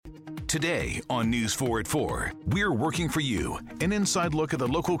Today on News 4 at 4, we're working for you. An inside look at the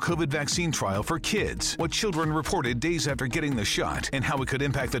local COVID vaccine trial for kids, what children reported days after getting the shot, and how it could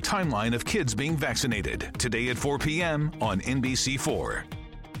impact the timeline of kids being vaccinated. Today at 4 p.m. on NBC4.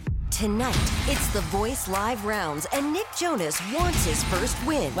 Tonight, it's The Voice Live rounds, and Nick Jonas wants his first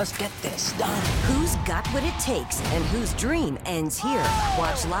win. Let's get this done. Who's got what it takes and whose dream ends here?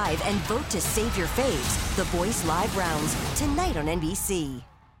 Watch live and vote to save your faves. The Voice Live rounds, tonight on NBC.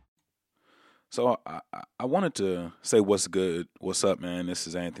 So I wanted to say what's good. What's up, man? This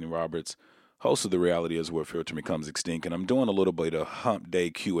is Anthony Roberts, host of The Reality Is Where Filter Becomes Extinct, and I'm doing a little bit of Hump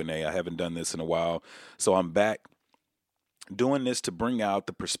Day Q&A. I haven't done this in a while, so I'm back doing this to bring out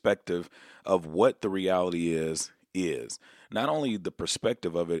the perspective of what the reality is. Not only the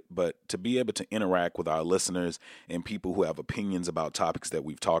perspective of it, but to be able to interact with our listeners and people who have opinions about topics that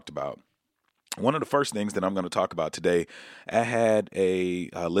we've talked about. One of the first things that I'm going to talk about today, I had a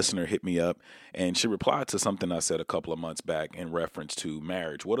listener hit me up, and she replied to something I said a couple of months back in reference to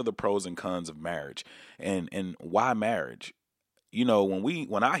marriage. What are the pros and cons of marriage, and why marriage? You know,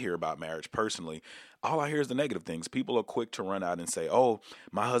 when I hear about marriage personally, all I hear is the negative things. People are quick to run out and say, oh,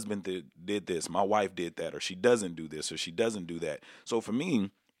 my husband did this, my wife did that, or she doesn't do this, or she doesn't do that. So for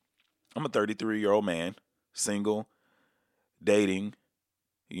me, I'm a 33-year-old man, single, dating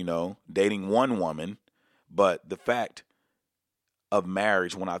one woman. But the fact of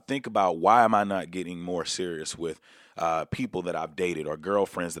marriage, when I think about why am I not getting more serious with people that I've dated or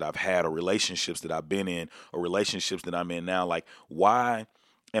girlfriends that I've had or relationships that I've been in or relationships that I'm in now, like why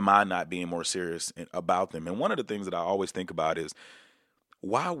am I not being more serious about them? And one of the things that I always think about is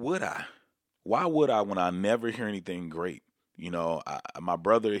why would I? Why would I when I never hear anything great? You know, my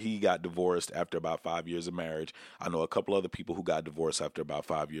brother, he got divorced after about 5 years of marriage. I know a couple other people who got divorced after about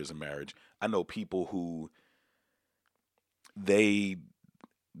 5 years of marriage. I know people who they're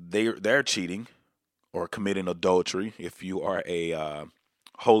cheating or committing adultery. If you are a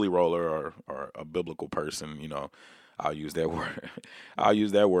holy roller or a biblical person, you know, I'll use that word. I'll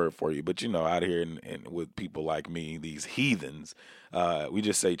use that word for you. But, you know, out here and with people like me, these heathens, we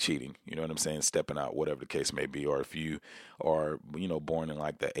just say cheating. You know what I'm saying? Stepping out, whatever the case may be. Or if you are, you know, born in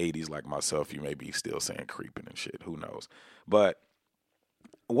like the 80s like myself, you may be still saying creeping and shit. Who knows? But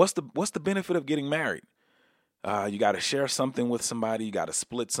what's the benefit of getting married? You got to share something with somebody. You got to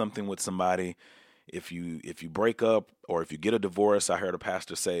split something with somebody. If you break up or if you get a divorce, I heard a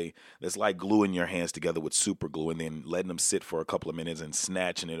pastor say it's like gluing your hands together with super glue and then letting them sit for a couple of minutes and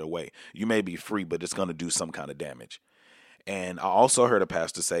snatching it away. You may be free, but it's going to do some kind of damage. And I also heard a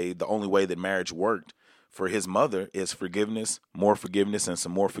pastor say the only way that marriage worked for his mother is forgiveness, and some more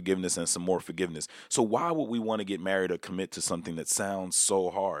forgiveness and some more forgiveness. So why would we want to get married or commit to something that sounds so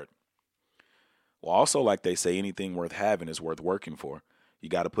hard? Well, also, like they say, anything worth having is worth working for. You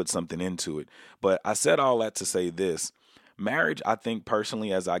got to put something into it. But I said all that to say this. Marriage, I think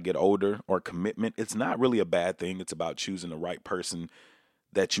personally, as I get older, or commitment, it's not really a bad thing. It's about choosing the right person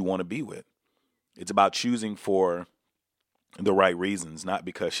that you want to be with. It's about choosing for the right reasons, not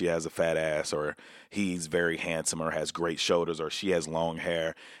because she has a fat ass or he's very handsome or has great shoulders or she has long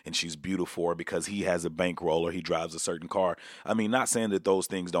hair and she's beautiful or because he has a bankroll or he drives a certain car. I mean, not saying that those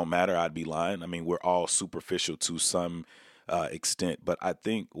things don't matter. I'd be lying. I mean, we're all superficial to some extent, but I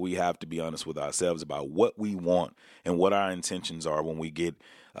think we have to be honest with ourselves about what we want and what our intentions are when we get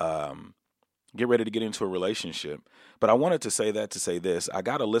ready to get into a relationship. But I wanted to say that to say this. I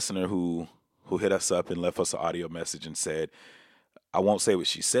got a listener who hit us up and left us an audio message and said, I won't say what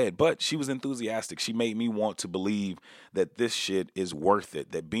she said, but she was enthusiastic. She made me want to believe that this shit is worth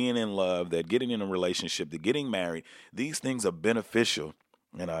it, that being in love, that getting in a relationship, that getting married, these things are beneficial.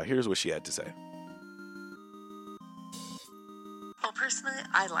 And here's what she had to say. Well, personally,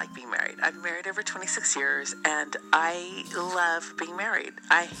 I like being married. I've been married over 26 years, and I love being married.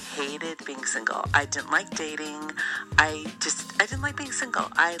 I hated being single. I didn't like dating. I didn't like being single.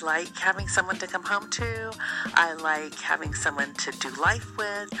 I like having someone to come home to. I like having someone to do life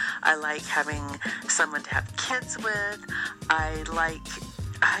with. I like having someone to have kids with. I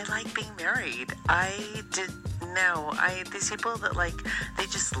like being married. These people that they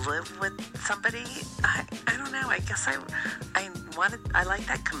just live with somebody. I don't know. I guess I like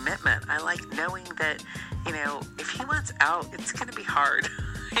that commitment. I like knowing that, you know, if he wants out, it's going to be hard.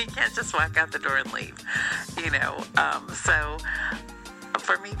 He can't just walk out the door and leave, you know. So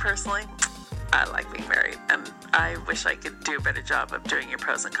for me personally, I like being married, and I wish I could do a better job of doing your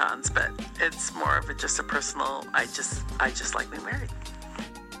pros and cons, but it's more of just a personal, I just like being married.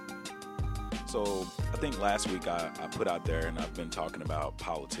 So I think last week I put out there, and I've been talking about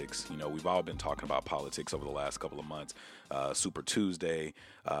politics. You know, we've all been talking about politics over the last couple of months. Super Tuesday,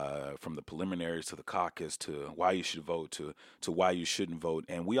 from the preliminaries to the caucus to why you should vote to why you shouldn't vote.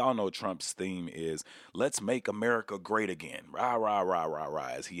 And we all know Trump's theme is let's make America great again. Rah, rah, rah, rah,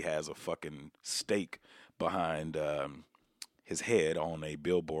 rah, as he has a fucking stake behind his head on a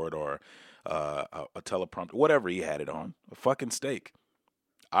billboard or a teleprompter, whatever he had it on, a fucking stake.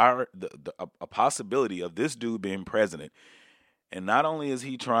 A possibility of this dude being president, and not only is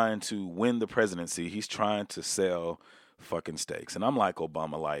he trying to win the presidency, he's trying to sell fucking steaks. And I'm like,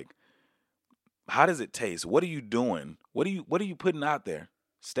 Obama, like, how does it taste? What are you doing? What are you putting out there?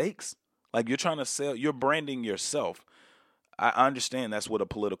 Steaks? Like, you're trying to sell, you're branding yourself. I understand that's what a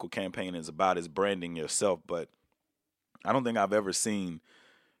political campaign is about, is branding yourself, but I don't think I've ever seen,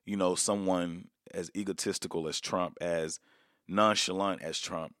 you know, someone as egotistical as Trump, as nonchalant as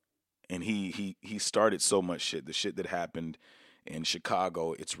Trump. And he started so much shit. The shit that happened in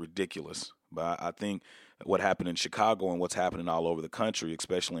Chicago, it's ridiculous. But I think what happened in Chicago and what's happening all over the country,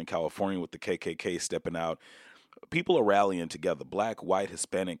 especially in California with the KKK stepping out, people are rallying together, black, white,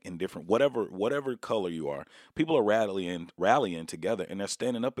 Hispanic, indifferent, whatever color you are. People are rallying together, and they're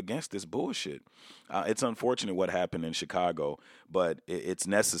standing up against this bullshit. It's unfortunate what happened in Chicago, but it's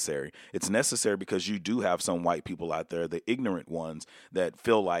necessary. It's necessary because you do have some white people out there, the ignorant ones, that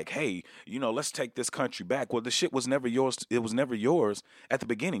feel like, hey, you know, let's take this country back. Well, the shit was never yours. It was never yours at the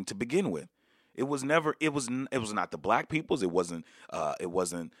beginning to begin with. It was not the black people's. It wasn't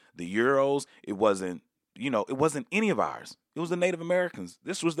the Euros. It wasn't any of ours. It was the Native Americans.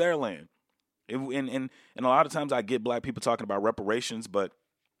 This was their land. And a lot of times I get black people talking about reparations, but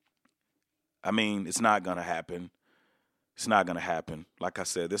I mean, it's not going to happen. It's not going to happen. Like I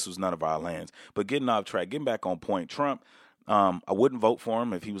said, this was none of our lands. But getting off track, getting back on point, Trump, I wouldn't vote for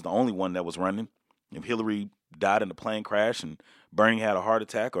him if he was the only one that was running. If Hillary died in a plane crash and Bernie had a heart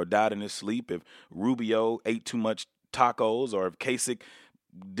attack or died in his sleep, if Rubio ate too much tacos, or if Kasich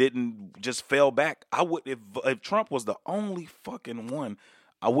didn't just fell back, I would. If Trump was the only fucking one,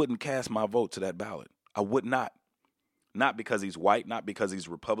 I wouldn't cast my vote to that ballot. I would not. Not because he's white, not because he's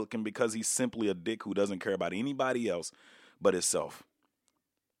Republican, because he's simply a dick who doesn't care about anybody else but himself.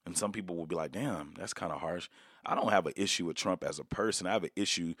 And some people will be like, damn, that's kind of harsh. I don't have an issue with Trump as a person. I have an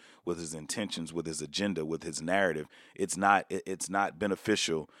issue with his intentions, with his agenda, with his narrative. It's not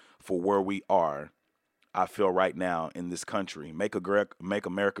beneficial for where we are, I feel, right now in this country. Make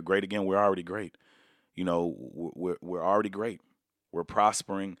America great again. We're already great. You know, we're already great. We're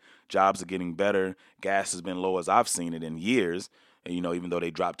prospering. Jobs are getting better. Gas has been low as I've seen it in years. And, you know, even though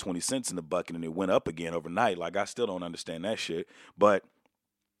they dropped 20 cents in the bucket and it went up again overnight, like, I still don't understand that shit. But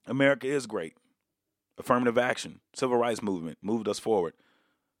America is great. Affirmative action, civil rights movement moved us forward.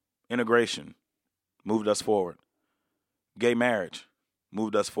 Integration moved us forward. Gay marriage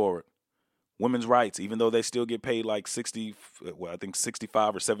moved us forward. Women's rights, even though they still get paid like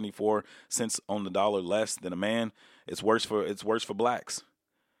 65 or 74 cents on the dollar less than a man, it's worse for blacks.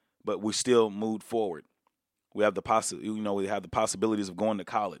 But we still moved forward. We have the possibilities of going to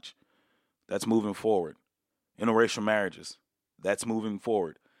college. That's moving forward. Interracial marriages, that's moving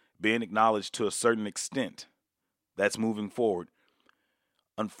forward. Being acknowledged to a certain extent, that's moving forward.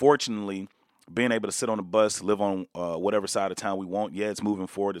 Unfortunately, being able to sit on a bus, live on whatever side of town we want, yeah, it's moving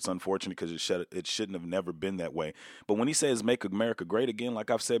forward. It's unfortunate because it shouldn't have never been that way. But when he says make America great again, like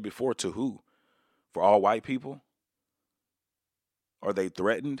I've said before, to who? For all white people? Are they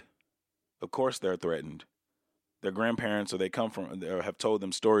threatened? Of course they're threatened. Their grandparents, or they come from, or have told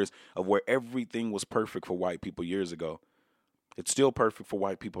them stories of where everything was perfect for white people years ago. It's still perfect for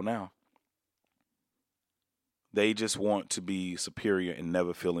white people now. They just want to be superior and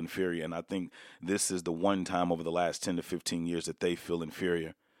never feel inferior. And I think this is the one time over the last 10 to 15 years that they feel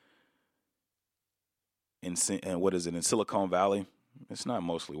inferior. And what is it, in Silicon Valley? It's not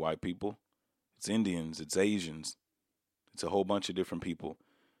mostly white people. It's Indians, it's Asians. It's a whole bunch of different people.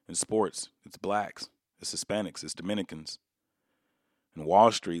 In sports, it's blacks, it's Hispanics, it's Dominicans. In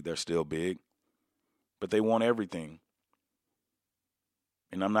Wall Street, they're still big. But they want everything.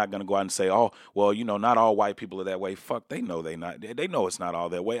 And I'm not going to go out and say, oh, well, you know, not all white people are that way. Fuck, they know they know it's not all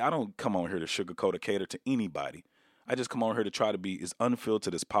that way. I don't come on here to sugarcoat or cater to anybody. I just come on here to try to be as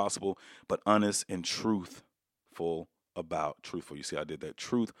unfiltered as possible, but honest and truthful. You see, I did that.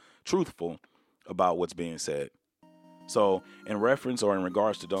 Truthful about what's being said. So in reference or in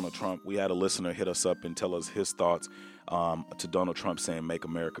regards to Donald Trump, we had a listener hit us up and tell us his thoughts to Donald Trump saying, make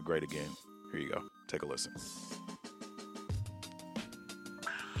America great again. Here you go. Take a listen.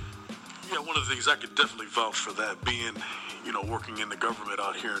 Yeah, one of the things I could definitely vouch for that, being, you know, working in the government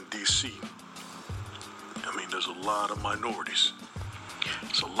out here in D.C., there's a lot of minorities.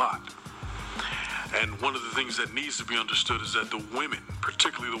 It's a lot. And one of the things that needs to be understood is that the women,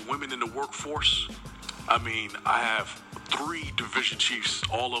 particularly the women in the workforce, I mean, I have 3 division chiefs.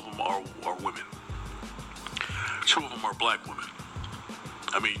 All of them are women. 2 of them are black women.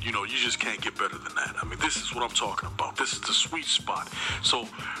 I mean, you know, you just can't get better than that. I mean, this is what I'm talking about. This is the sweet spot. So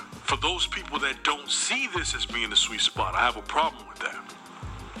for those people that don't see this as being the sweet spot, I have a problem with that.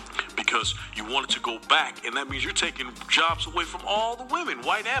 Because you want it to go back, and that means you're taking jobs away from all the women,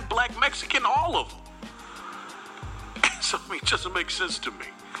 white and black, Mexican, all of them. So, I mean, it doesn't make sense to me,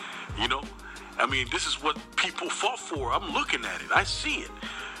 you know? I mean, this is what people fought for. I'm looking at it. I see it.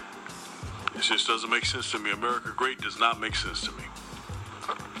 It just doesn't make sense to me. America Great does not make sense to me.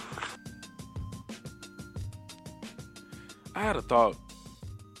 I had a thought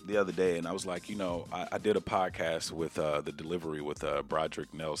the other day, and I was like, you know, I did a podcast with The Delivery with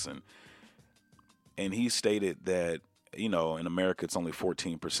Broderick Nelson, and he stated that, you know, in America it's only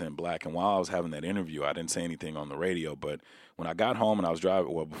 14% black. And while I was having that interview, I didn't say anything on the radio, but when I got home and I was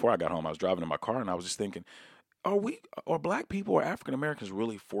driving, well, before I got home, I was driving in my car, and I was just thinking, are black people or African Americans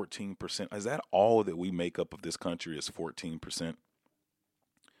really 14%? Is that all that we make up of this country is 14%?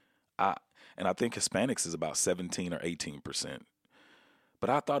 And I think Hispanics is about 17 or 18%. But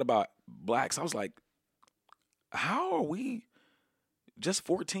I thought about blacks. I was like, how are we just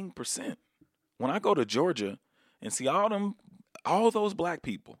 14%? When I go to Georgia and see all those black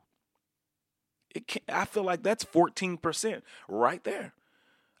people, I feel like that's 14% right there.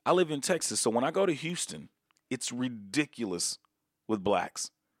 I live in Texas, so when I go to Houston, it's ridiculous with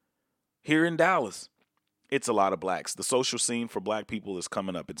blacks. Here in Dallas, it's a lot of blacks. The social scene for black people is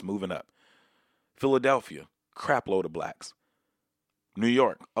coming up. It's moving up. Philadelphia, crap load of blacks. New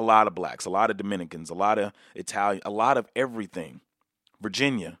York, a lot of blacks, a lot of Dominicans, a lot of Italian, a lot of everything.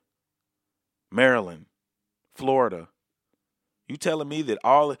 Virginia, Maryland, Florida. You telling me that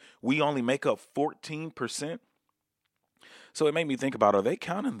we only make up 14%? So it made me think about, are they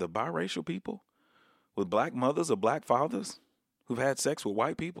counting the biracial people with black mothers or black fathers who've had sex with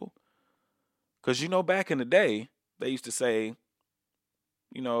white people? Because, you know, back in the day, they used to say,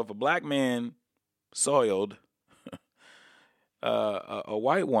 you know, if a black man soiled a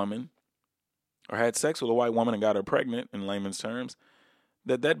white woman or had sex with a white woman and got her pregnant, in layman's terms,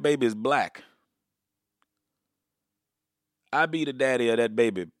 that baby is black. I be the daddy of that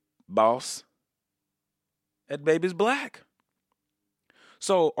baby, boss. That baby's black.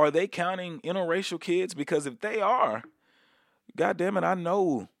 So are they counting interracial kids? Because if they are, God damn it, I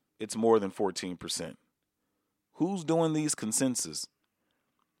know it's more than 14%. Who's doing these consensus?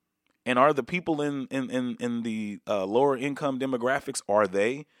 And are the people in the lower income demographics, are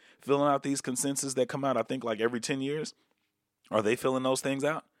they filling out these consensus that come out, I think, like every 10 years? Are they filling those things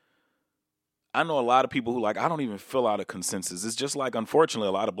out? I know a lot of people who I don't even fill out a consensus. It's just like, unfortunately,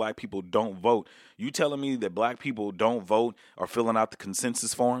 a lot of black people don't vote. You telling me that black people don't vote or filling out the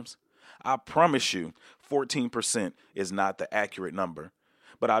consensus forms? I promise you 14% is not the accurate number.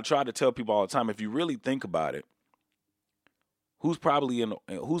 But I try to tell people all the time, if you really think about it, who's probably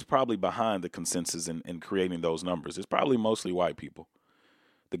behind the consensus in creating those numbers? It's probably mostly white people,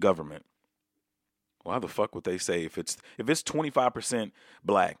 the government. Why the fuck would they say if it's 25%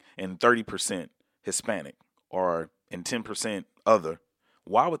 black and 30% Hispanic and 10% other?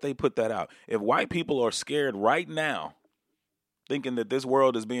 Why would they put that out? If white people are scared right now, thinking that this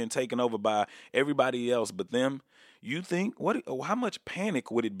world is being taken over by everybody else but them, you think how much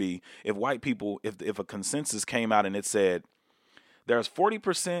panic would it be if white people, if a consensus came out and it said there's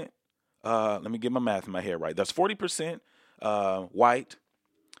 40%, let me get my math in my head right. There's 40% white.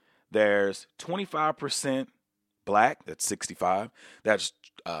 There's 25% black. That's 65. That's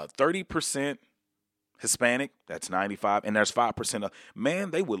 30% Hispanic. That's 95. And there's 5% of,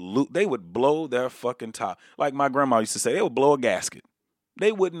 man, they would blow their fucking top. Like my grandma used to say, they would blow a gasket.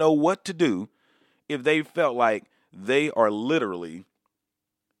 They wouldn't know what to do if they felt like they are literally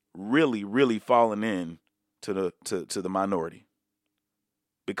really, really falling in to the minority,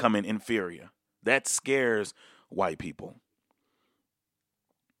 becoming inferior. That scares white people.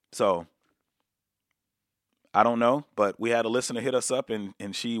 So, I don't know, but we had a listener hit us up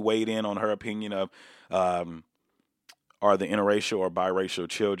and she weighed in on her opinion of are the interracial or biracial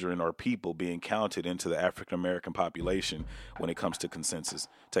children or people being counted into the African American population when it comes to consensus.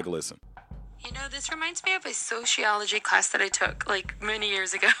 Take a listen. You know, this reminds me of a sociology class that I took many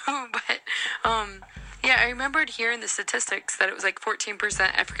years ago, but yeah, I remembered hearing the statistics that it was 14%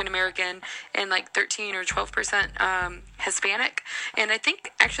 African American and 13 or 12% Hispanic. And I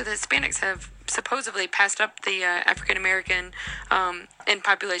think actually the Hispanics have supposedly passed up the African American in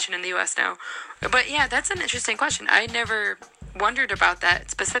population in the U.S. now. But yeah, that's an interesting question. I never wondered about that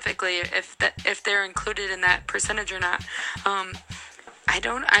specifically, if they're included in that percentage or not. I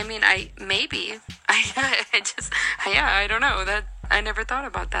don't know. That I never thought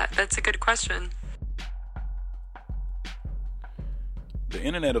about that. That's a good question. The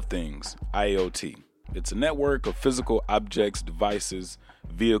Internet of Things, IoT. It's a network of physical objects, devices,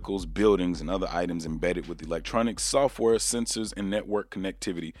 vehicles, buildings, and other items embedded with electronics, software, sensors, and network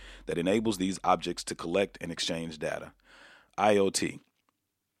connectivity that enables these objects to collect and exchange data. IoT.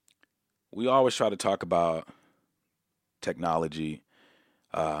 We always try to talk about technology.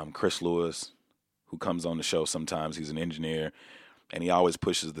 Chris Lewis, who comes on the show sometimes, he's an engineer, and he always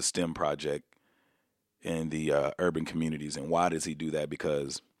pushes the STEM project in the urban communities. And why does he do that?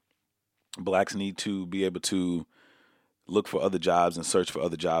 Because blacks need to be able to look for other jobs and search for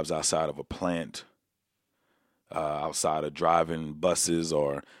other jobs outside of a plant, outside of driving buses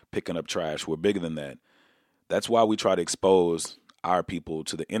or picking up trash. We're bigger than that. That's why we try to expose our people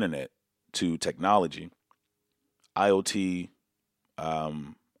to the internet, to technology. IoT,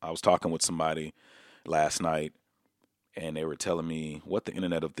 I was talking with somebody last night, and they were telling me what the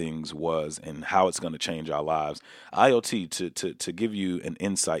Internet of Things was and how it's going to change our lives. IoT, to give you an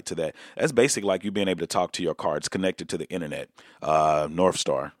insight to that, that's basically like you being able to talk to your car. It's connected to the internet. North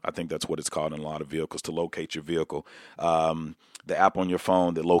Star, I think that's what it's called in a lot of vehicles, to locate your vehicle. The app on your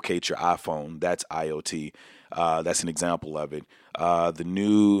phone that locates your iPhone, that's IoT. That's an example of it. The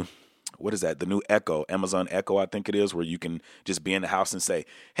new Echo, Amazon Echo, I think it is, where you can just be in the house and say,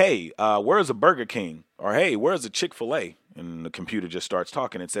 hey, where's a Burger King? Or, hey, where's a Chick-fil-A? And the computer just starts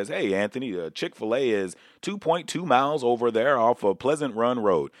talking and says, hey, Anthony, Chick-fil-A is 2.2 miles over there off of Pleasant Run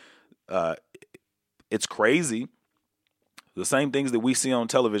Road. It's crazy. The same things that we see on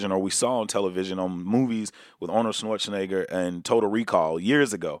television, or we saw on television on movies with Arnold Schwarzenegger and Total Recall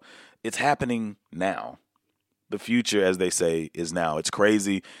years ago, it's happening now. The future, as they say, is now. It's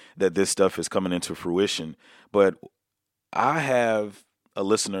crazy that this stuff is coming into fruition. But I have a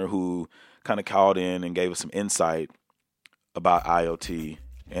listener who kind of called in and gave us some insight about IoT,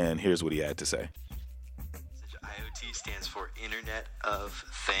 and here's what he had to say. IoT stands for Internet of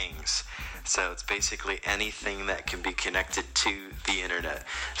Things. So it's basically anything that can be connected to the internet.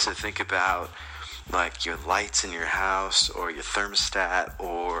 So think about like your lights in your house, or your thermostat,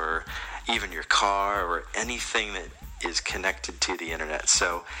 or even your car, or anything that is connected to the internet.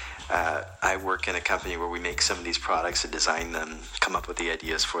 So I work in a company where we make some of these products and design them, come up with the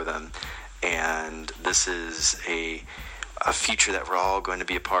ideas for them. And this is a future that we're all going to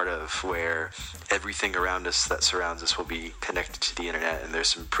be a part of, where everything around us that surrounds us will be connected to the internet. And there's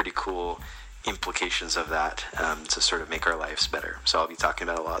some pretty cool implications of that to sort of make our lives better. So I'll be talking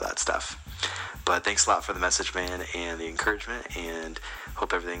about a lot of that stuff. But thanks a lot for the message, man, and the encouragement, and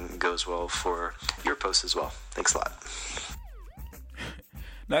hope everything goes well for your post as well. Thanks a lot.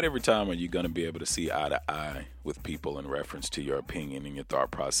 Not every time are you going to be able to see eye to eye with people in reference to your opinion and your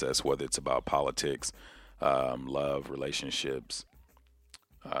thought process, whether it's about politics, love, relationships,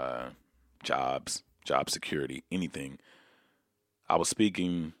 jobs, job security, anything. I was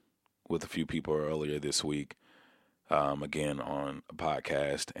speaking with a few people earlier this week, again on a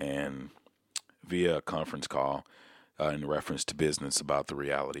podcast and via a conference call in reference to business about The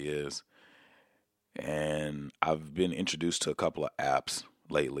Reality Is. And I've been introduced to a couple of apps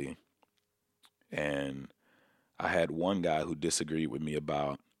lately. And I had one guy who disagreed with me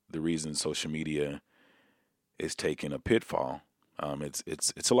about the reason social media is taking a pitfall.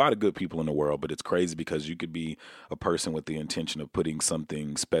 It's a lot of good people in the world, but it's crazy because you could be a person with the intention of putting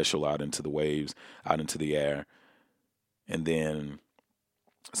something special out into the waves, out into the air, and then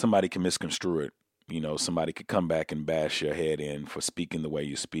somebody can misconstrue it. You know, somebody could come back and bash your head in for speaking the way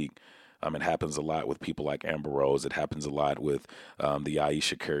you speak. It happens a lot with people like Amber Rose. It happens a lot with the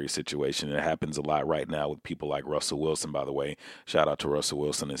Aisha Curry situation. It happens a lot right now with people like Russell Wilson, by the way. Shout out to Russell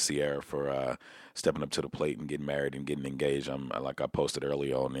Wilson and Ciara for stepping up to the plate and getting married and getting engaged. Like I posted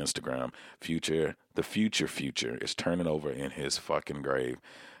earlier on Instagram, the future is turning over in his fucking grave.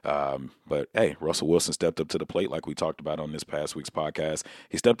 But hey, Russell Wilson stepped up to the plate like we talked about on this past week's podcast.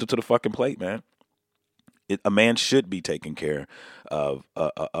 He stepped up to the fucking plate, man. A man should be taking care of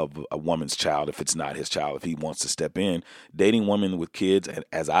a woman's child if it's not his child, if he wants to step in. Dating women with kids,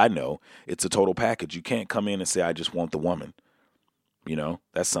 as I know, it's a total package. You can't come in and say, I just want the woman. You know,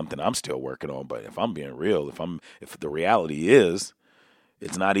 that's something I'm still working on. But if I'm being real, if the reality is,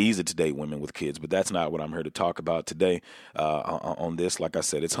 it's not easy to date women with kids, but that's not what I'm here to talk about today on this. Like I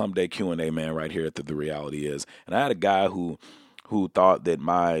said, it's Hump Day Q&A, man, right here at The Reality Is. And I had a guy who thought that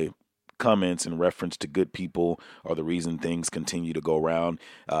my comments in reference to good people are the reason things continue to go around.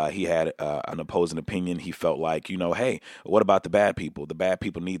 He had an opposing opinion. He felt like, hey, what about the bad people? The bad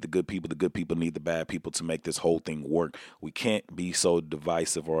people need the good people. The good people need the bad people to make this whole thing work. We can't be so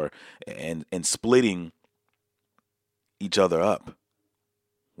divisive and splitting each other up.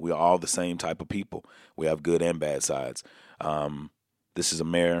 We are all the same type of people. We have good and bad sides. This is a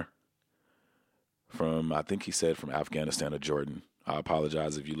mayor from, I think he said from Afghanistan or Jordan. I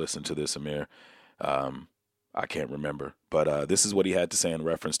apologize if you listen to this, Amir. I can't remember. But this is what he had to say in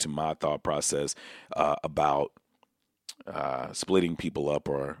reference to my thought process about splitting people up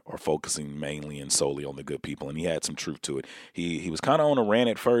or focusing mainly and solely on the good people. And he had some truth to it. He was kind of on a rant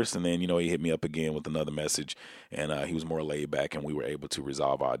at first, and then, he hit me up again with another message, and he was more laid back, and we were able to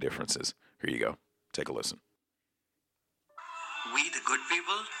resolve our differences. Here you go. Take a listen. We the good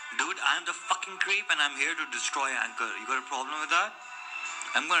people? Dude, I'm the fucking creep and I'm here to destroy Anchor. You got a problem with that?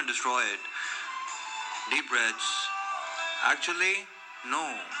 I'm gonna destroy it. Deep breaths. Actually, no.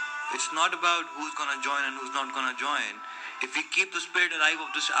 It's not about who's gonna join and who's not gonna join. If we keep the spirit alive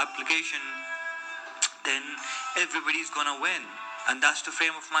of this application, then everybody's gonna win. And that's the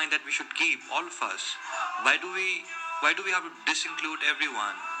frame of mind that we should keep, all of us. Why do we have to disinclude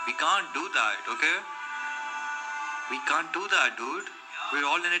everyone? We can't do that, okay? We can't do that, dude. We're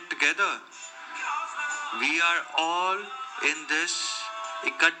all in it together. We are all in this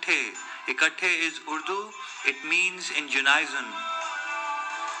ikatthe. Ikatthe is Urdu. It means in Judaism.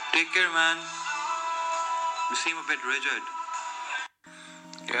 Take care, man. You seem a bit rigid.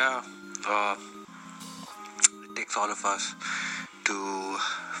 Yeah, it takes all of us to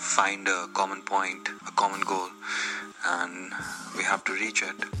find a common point, a common goal, and we have to reach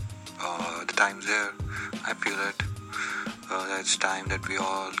it. The time's here. I feel it. It's time that we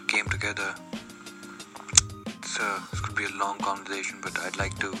all came together. This could be a long conversation, but I'd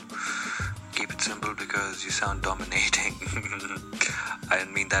like to keep it simple because you sound dominating. I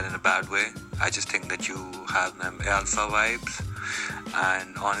didn't mean that in a bad way. I just think that you have them alpha vibes,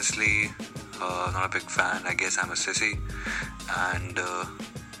 and honestly, not a big fan. I guess I'm a sissy, and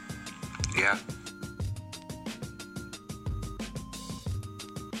yeah.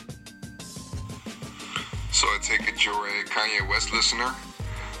 So I take it you're a Kanye West listener.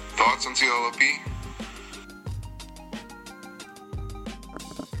 Thoughts on TLOP?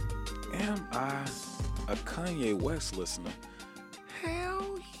 Am I a Kanye West listener?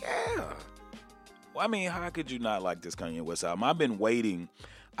 Hell yeah. Well, I mean, how could you not like this Kanye West album? I've been waiting.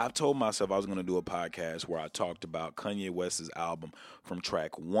 I've told myself I was going to do a podcast where I talked about Kanye West's album from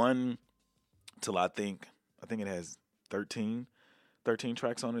track 1 till I think it has 13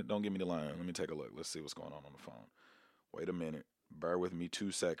 tracks on it. Don't give me the line. Let me take a look. Let's see what's going on the phone. Wait a minute. Bear with me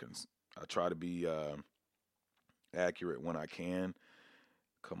 2 seconds. I try to be accurate when I can.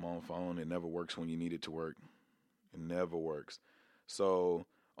 Come on, phone. It never works when you need it to work. It never works. So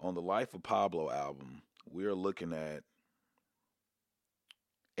on the Life of Pablo album, we're looking at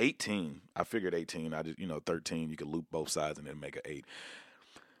 18. I figured 18. I just, 13. You could loop both sides and then make an 8.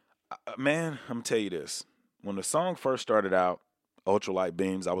 Man, I'm going to tell you this. When the song first started out, Ultralight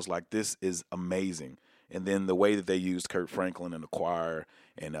Beams, I was like, this is amazing. And then the way that they used Kirk Franklin and the choir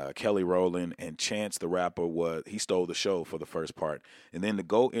and Kelly Rowland and Chance the rapper, he stole the show for the first part. And then to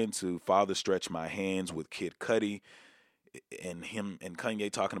go into Father Stretch My Hands with Kid Cudi and him and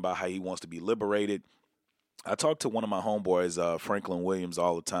Kanye talking about how he wants to be liberated. I talked to one of my homeboys, Franklin Williams,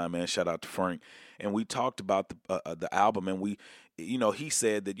 all the time, man. Shout out to Frank. And we talked about the album, and he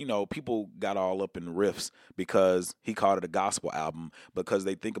said that, people got all up in riffs because he called it a gospel album because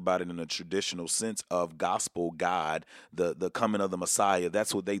they think about it in a traditional sense of gospel God, the coming of the Messiah.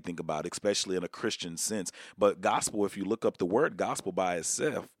 That's what they think about, especially in a Christian sense. But gospel, if you look up the word gospel by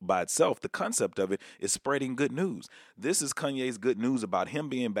itself, the concept of it is spreading good news. This is Kanye's good news about him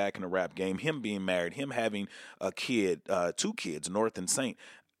being back in the rap game, him being married, him having a kid, 2 kids, North and Saint.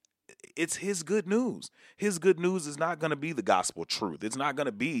 It's his good news. His good news is not going to be the gospel truth. It's not going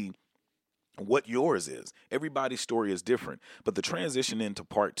to be what yours is. Everybody's story is different. But the transition into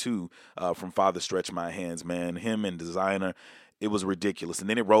part 2 from Father Stretch My Hands, man, him and Designer, it was ridiculous. And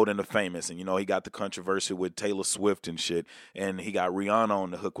then it rolled into Famous. And, he got the controversy with Taylor Swift and shit. And he got Rihanna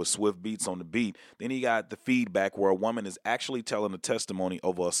on the hook with Swift Beats on the beat. Then he got the feedback where a woman is actually telling a testimony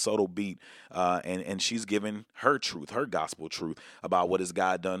over a subtle beat. And she's giving her truth, her gospel truth about what has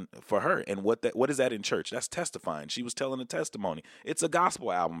God done for her. And what is that in church? That's testifying. She was telling a testimony. It's a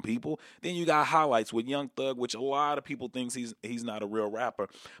gospel album, people. Then you got Highlights with Young Thug, which a lot of people thinks he's not a real rapper.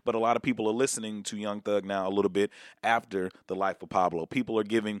 But a lot of people are listening to Young Thug now a little bit after the Life Life of Pablo. People are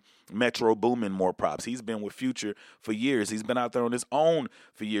giving Metro Boomin more props. He's been with Future for years. He's been out there on his own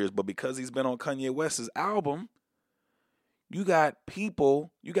for years. But because he's been on Kanye West's album, you got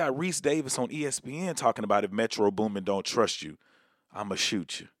Reese Davis on ESPN talking about if Metro Boomin don't trust you, I'ma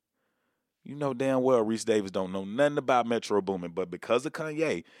shoot you. You know damn well Reese Davis don't know nothing about Metro Boomin, but because of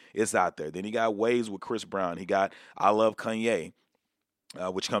Kanye, it's out there. Then he got Waves with Chris Brown. He got I Love Kanye,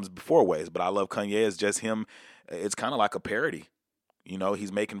 which comes before Waves, but I Love Kanye is just him. It's kind of like a parody. You know,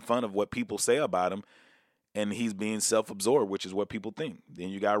 he's making fun of what people say about him, and he's being self-absorbed, which is what people think. Then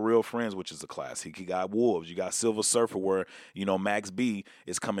you got Real Friends, which is a classic. You got Wolves. You got Silver Surfer, where, you know, Max B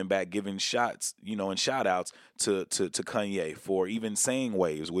is coming back giving shots, you know, and shout-outs to Kanye for even saying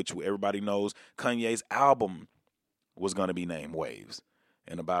Waves, which everybody knows Kanye's album was going to be named Waves,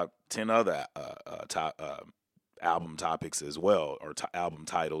 and about 10 other album topics as well, or album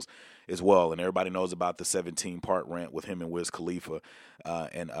titles as well. And everybody knows about the 17-part rant with him and Wiz Khalifa.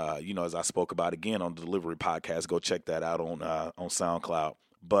 You know, as I spoke about again on the Delivery Podcast, go check that out on SoundCloud.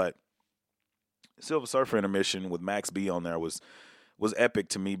 But Silver Surfer Intermission with Max B on there was epic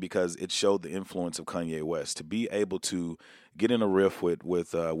to me because it showed the influence of Kanye West. To be able to get in a riff with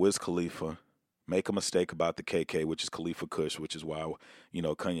Wiz Khalifa, make a mistake about the KK, which is Khalifa Kush, which is why, you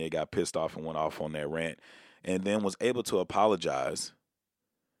know, Kanye got pissed off and went off on that rant, and then was able to apologize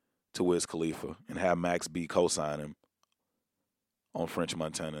to Wiz Khalifa and have Max B co-sign him on French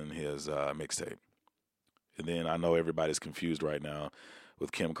Montana and his mixtape. And then I know everybody's confused right now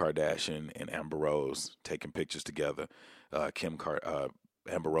with Kim Kardashian and Amber Rose taking pictures together.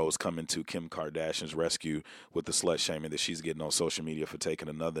 Amber Rose coming to Kim Kardashian's rescue with the slut shaming that she's getting on social media for taking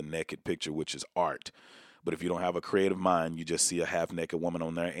another naked picture, which is art. But if you don't have a creative mind, you just see a half-naked woman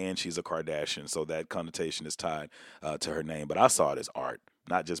on there, and she's a Kardashian, so that connotation is tied to her name. But I saw it as art,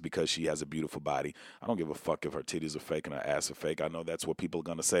 not just because she has a beautiful body. I don't give a fuck if her titties are fake and her ass are fake. I know that's what people are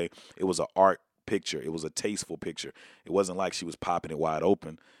going to say. It was an art picture. It was a tasteful picture. It wasn't like she was popping it wide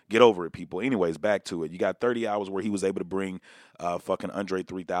open. Get over it, people. Anyways, back to it. You got 30 hours where he was able to bring fucking Andre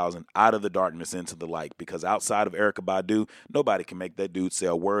 3000 out of the darkness into the light, because outside of Erykah Badu, nobody can make that dude say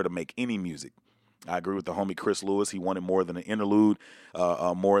a word or make any music. I agree with the homie Chris Lewis. He wanted more than an interlude,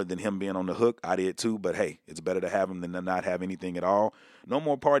 more than him being on the hook. I did too, but hey, it's better to have him than to not have anything at all. No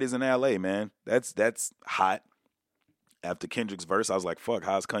more parties in L.A., man. That's hot. After Kendrick's verse, I was like, fuck,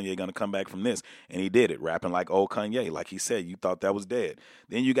 how's Kanye going to come back from this? And he did it, rapping like old Kanye. Like he said, you thought that was dead.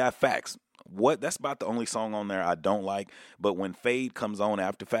 Then you got Facts. That's about the only song on there I don't like. But when Fade comes on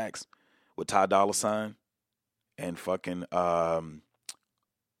after Facts with Ty Dolla $ign and fucking...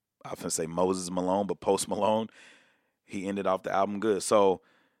 I was going to say Moses Malone, but Post Malone, he ended off the album good. So,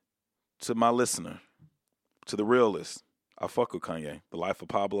 to my listener, to the realist, I fuck with Kanye. The Life of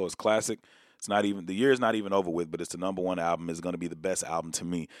Pablo is classic. The year is not even over with, but it's the number one album. It's going to be the best album to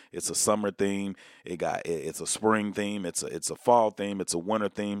me. It's a summer theme. It's a spring theme. It's a fall theme. It's a winter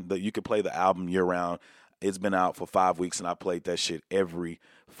theme. You can play the album year round. It's been out for 5 weeks, and I played that shit every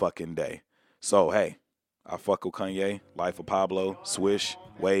fucking day. So, hey. I fuck with Kanye, Life of Pablo, Swish,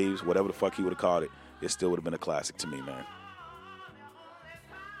 Waves, whatever the fuck he would have called it. It still would have been a classic to me, man.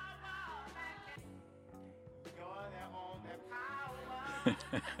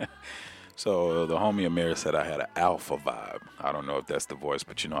 So the homie Amir said I had an alpha vibe. I don't know if that's the voice,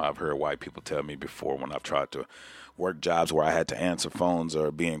 but, you know, I've heard white people tell me before when I've tried to work jobs where I had to answer phones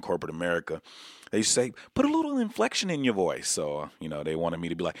or be in corporate America. They say, put a little inflection in your voice. So, you know, they wanted me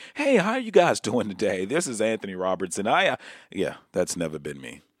to be like, hey, how are you guys doing today? This is Anthony Roberts. And yeah, that's never been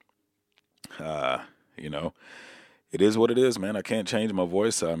me. You know, it is what it is, man. I can't change my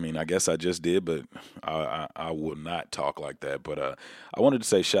voice. I mean, I guess I just did, but I will not talk like that. But I wanted to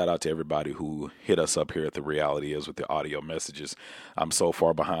say shout out to everybody who hit us up here at The Reality Is with the audio messages. I'm so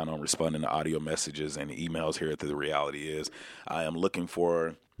far behind on responding to audio messages and emails here at The Reality Is. I am looking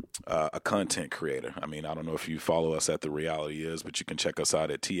for a content creator. I mean, I don't know if you follow us at The Reality Is, but you can check us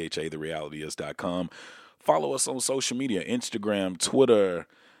out at THATheRealityIs.com. Follow us on social media, Instagram, Twitter,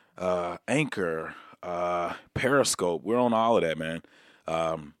 Anchor, Periscope. We're on all of that, man.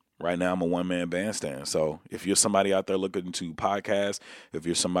 Right now, I'm a one-man bandstand. So if you're somebody out there looking to podcast, if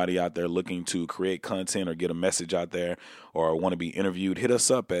you're somebody out there looking to create content or get a message out there or want to be interviewed, hit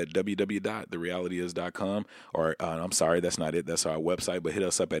us up at www.therealityis.com. Or, I'm sorry, that's not it. That's our website. But hit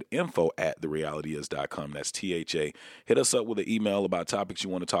us up at info@therealityis.com. That's THA. Hit us up with an email about topics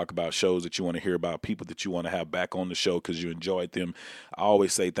you want to talk about, shows that you want to hear about, people that you want to have back on the show because you enjoyed them. I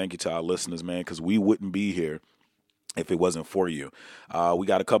always say thank you to our listeners, man, because we wouldn't be here if it wasn't for you. We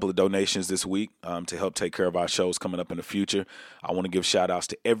got a couple of donations this week to help take care of our shows coming up in the future. I want to give shout outs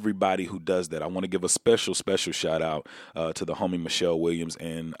to everybody who does that. I want to give a special shout out to the homie Michelle Williams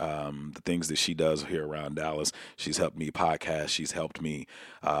and the things that she does here around Dallas. She's helped me podcast. She's helped me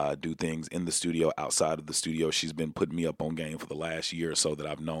do things in the studio, outside of the studio. She's been putting me up on game for the last year or so that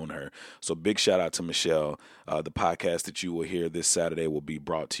I've known her. So big shout out to Michelle. The podcast that you will hear this Saturday will be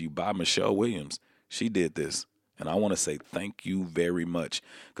brought to you by Michelle Williams. She did this. And I want to say thank you very much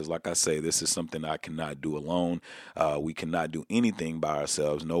because, like I say, this is something I cannot do alone. We cannot do anything by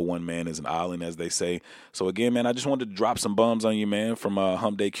ourselves. No one man is an island, as they say. So, again, man, I just wanted to drop some bombs on you, man, from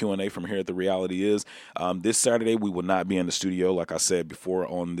Hump Day Q&A from here at The Reality Is. This Saturday, we will not be in the studio, like I said before,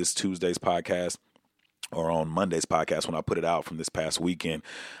 on this Tuesday's podcast. Or on Monday's podcast when I put it out from this past weekend.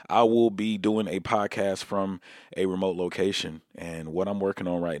 I will be doing a podcast from a remote location. And what I'm working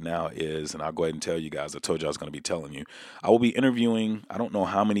on right now is, and I'll go ahead and tell you guys, I told you I was going to be telling you, I will be interviewing, I don't know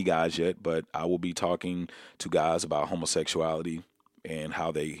how many guys yet, but I will be talking to guys about homosexuality and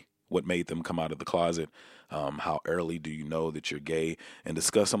what made them come out of the closet. How early do you know that you're gay, and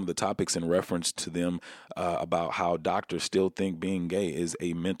discuss some of the topics in reference to them about how doctors still think being gay is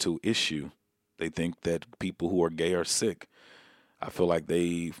a mental issue. They think that people who are gay are sick. I feel like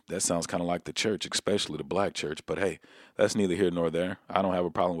that sounds kind of like the church, especially the black church. But hey, that's neither here nor there. I don't have a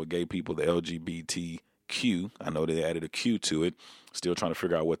problem with gay people, the LGBTQ. I know they added a Q to it. Still trying to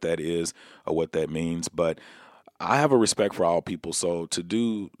figure out what that is or what that means. But I have a respect for all people. So to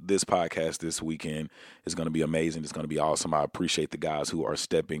do this podcast this weekend is going to be amazing. It's going to be awesome. I appreciate the guys who are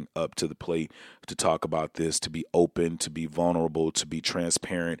stepping up to the plate to talk about this, to be open, to be vulnerable, to be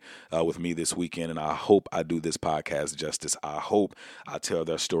transparent with me this weekend. And I hope I do this podcast justice. I hope I tell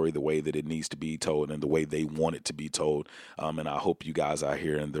their story the way that it needs to be told and the way they want it to be told. And I hope you guys out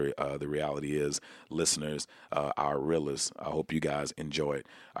here and the Reality Is listeners, our realists, I hope you guys enjoy it.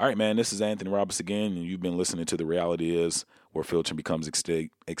 All right, man, this is Anthony Roberts again, and you've been listening to The Reality Is, where filtering becomes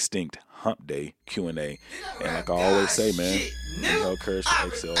extinct. Hump Day Q&A. And like I always say, man, inhale, curse,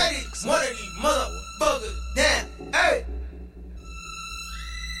 exhale. One of these motherfuckers down. Hey.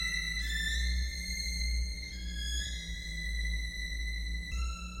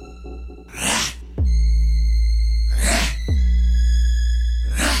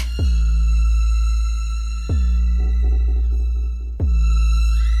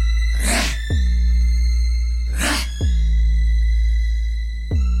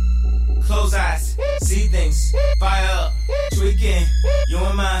 Close eyes, see things, fire up, tweaking. You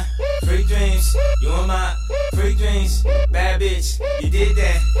and my freak dreams, you and my freak dreams. Bad bitch, you did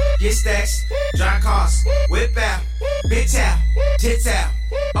that. Get stacks, drive cars, whip out, bitch out, tits out.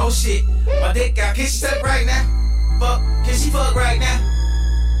 Oh shit, my dick out. Can she suck right now? Fuck, can she fuck right now?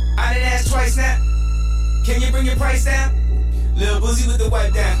 I done asked twice now. Can you bring your price down? Little boozy with the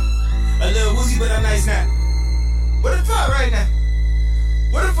wipe down. A little woozy, but I'm nice now. What the fuck right now?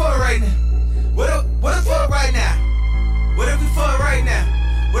 What the fuck right now? What the fuck right now? What if we fuck right now?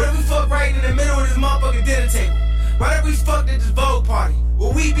 What if we fuck right in the middle of this motherfucking dinner table? What if we fucked at this Vogue party?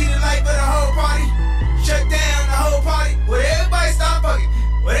 Will we be the life of the whole party? Shut down the whole party? Would everybody stop fucking?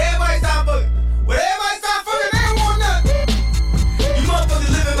 Would everybody stop fucking? Would everybody stop fucking? They don't want nothing. You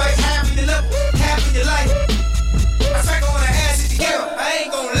motherfuckers living like half of your level, half of your life. I suck on the ass if you get them. I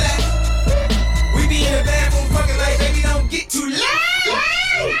ain't gonna lie. We be in the bathroom fucking like baby don't get too loud.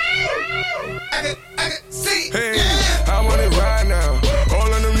 I can see. Hey, yeah. I want it right now.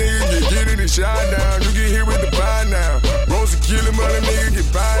 All of them niggas get it and shot down. You get hit with the pie now. Roast a killer, mother nigga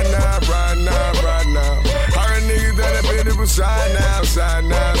get by now, right now, right now. Hire niggas that have been side now, side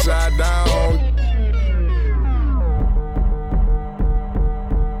now, side down.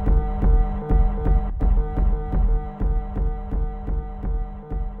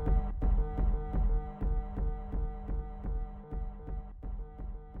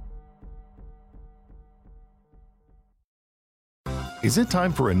 Is it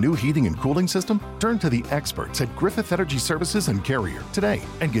time for a new heating and cooling system? Turn to the experts at Griffith Energy Services and Carrier today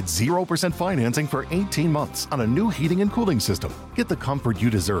and get 0% financing for 18 months on a new heating and cooling system. Get the comfort you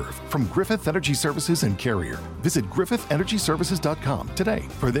deserve from Griffith Energy Services and Carrier. Visit griffitenergyservices.com today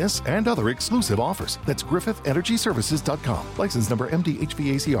for this and other exclusive offers. That's griffitenergyservices.com. License number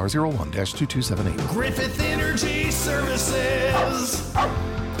MDHVACR 01-2278. Griffith Energy Services.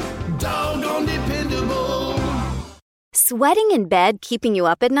 Doggone dependable. Sweating in bed keeping you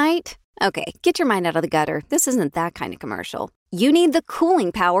up at night? Okay, get your mind out of the gutter. This isn't that kind of commercial. You need the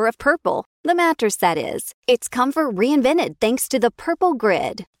cooling power of Purple, the mattress that is. It's comfort reinvented thanks to the Purple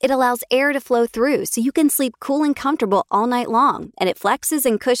Grid. It allows air to flow through so you can sleep cool and comfortable all night long, and it flexes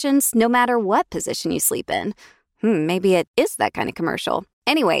and cushions no matter what position you sleep in. Maybe it is that kind of commercial.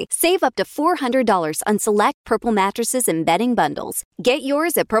 Anyway, save up to $400 on select Purple mattresses and bedding bundles. Get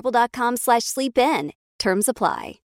yours at purple.com/sleepin. Terms apply.